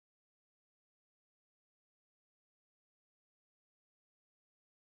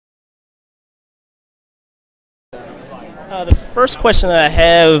The first question that I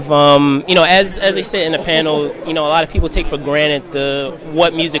have, as they said in the panel, a lot of people take for granted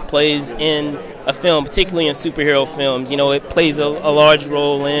what music plays in a film, particularly in superhero films. It plays a large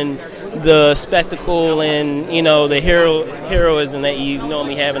role in the spectacle and the heroism that you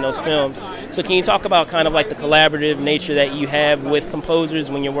normally have in those films. So can you talk about kind of like the collaborative nature that you have with composers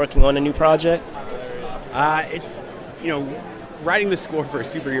when you're working on a new project? It's writing the score for a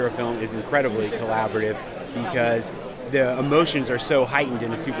superhero film is incredibly collaborative because the emotions are so heightened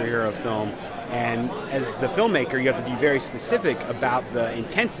in a superhero film, and as the filmmaker you have to be very specific about the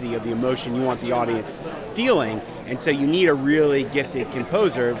intensity of the emotion you want the audience feeling, and so you need a really gifted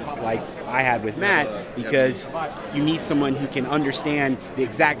composer like I had with Matt, because you need someone who can understand the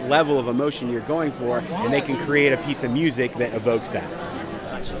exact level of emotion you're going for, and they can create a piece of music that evokes that.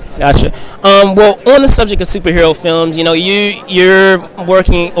 Gotcha. Well, on the subject of superhero films, you're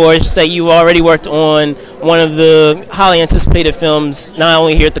working, or I should say you already worked on one of the highly anticipated films, not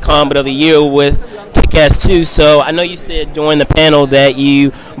only here at the Con, but of the year with KICKASS 2. So I know you said during the panel that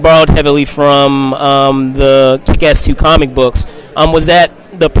you borrowed heavily from the KICKASS 2 comic books. Was that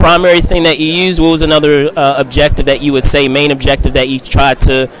the primary thing that you used? What was another objective that you would say, main objective that you tried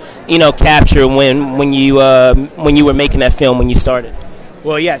to, capture when you were making that film when you started?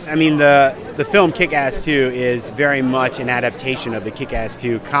 Well, yes. I mean, the film KICKASS 2 is very much an adaptation of the KICKASS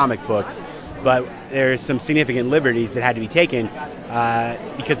 2 comic books, but there's some significant liberties that had to be taken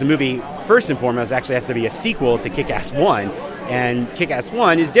because the movie, first and foremost, actually has to be a sequel to KICKASS 1, and KICKASS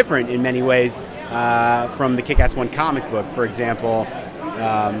 1 is different in many ways from the KICKASS 1 comic book. For example,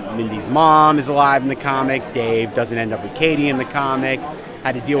 Mindy's mom is alive in the comic, Dave doesn't end up with Katie in the comic.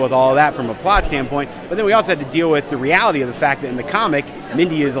 Had to deal with all of that from a plot standpoint, but then we also had to deal with the reality of the fact that in the comic,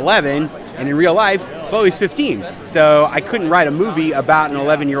 Mindy is 11, and in real life, Chloe's 15. So I couldn't write a movie about an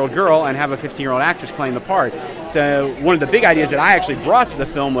 11-year-old girl and have a 15-year-old actress playing the part. So one of the big ideas that I actually brought to the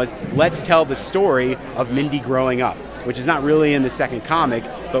film was, let's tell the story of Mindy growing up, which is not really in the second comic,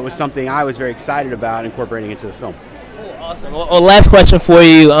 but was something I was very excited about incorporating into the film. Awesome. Well, last question for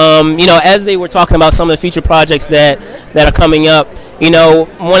you. As they were talking about some of the future projects that are coming up,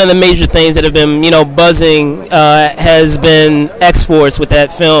 one of the major things that have been, buzzing has been X-Force with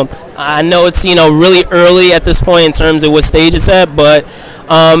that film. I know it's, really early at this point in terms of what stage it's at, but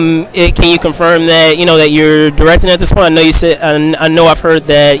can you confirm that, that you're directing at this point? I know you said, I know I've heard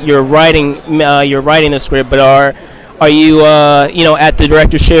that you're writing the script, but are you, at the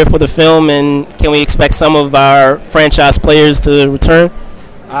director's chair for the film, and can we expect some of our franchise players to return?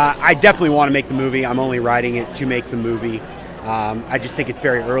 I definitely want to make the movie. I'm only writing it to make the movie. I just think it's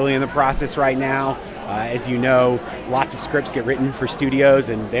very early in the process right now. As you know, lots of scripts get written for studios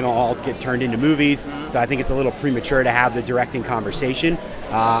and they don't all get turned into movies, so I think it's a little premature to have the directing conversation.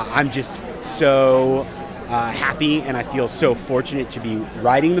 I'm just so happy and I feel so fortunate to be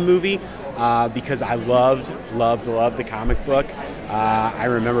writing the movie because I loved the comic book. I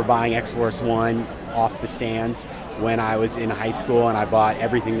remember buying X-Force 1 off the stands when I was in high school, and I bought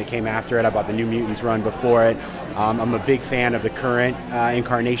everything that came after it. I bought the New Mutants run before it. I'm a big fan of the current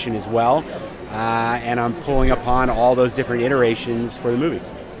incarnation as well, and I'm pulling upon all those different iterations for the movie.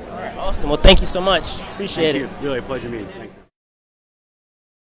 All right, awesome. Well, thank you so much. Appreciate it. Thank you. Really a pleasure meeting you. Thanks.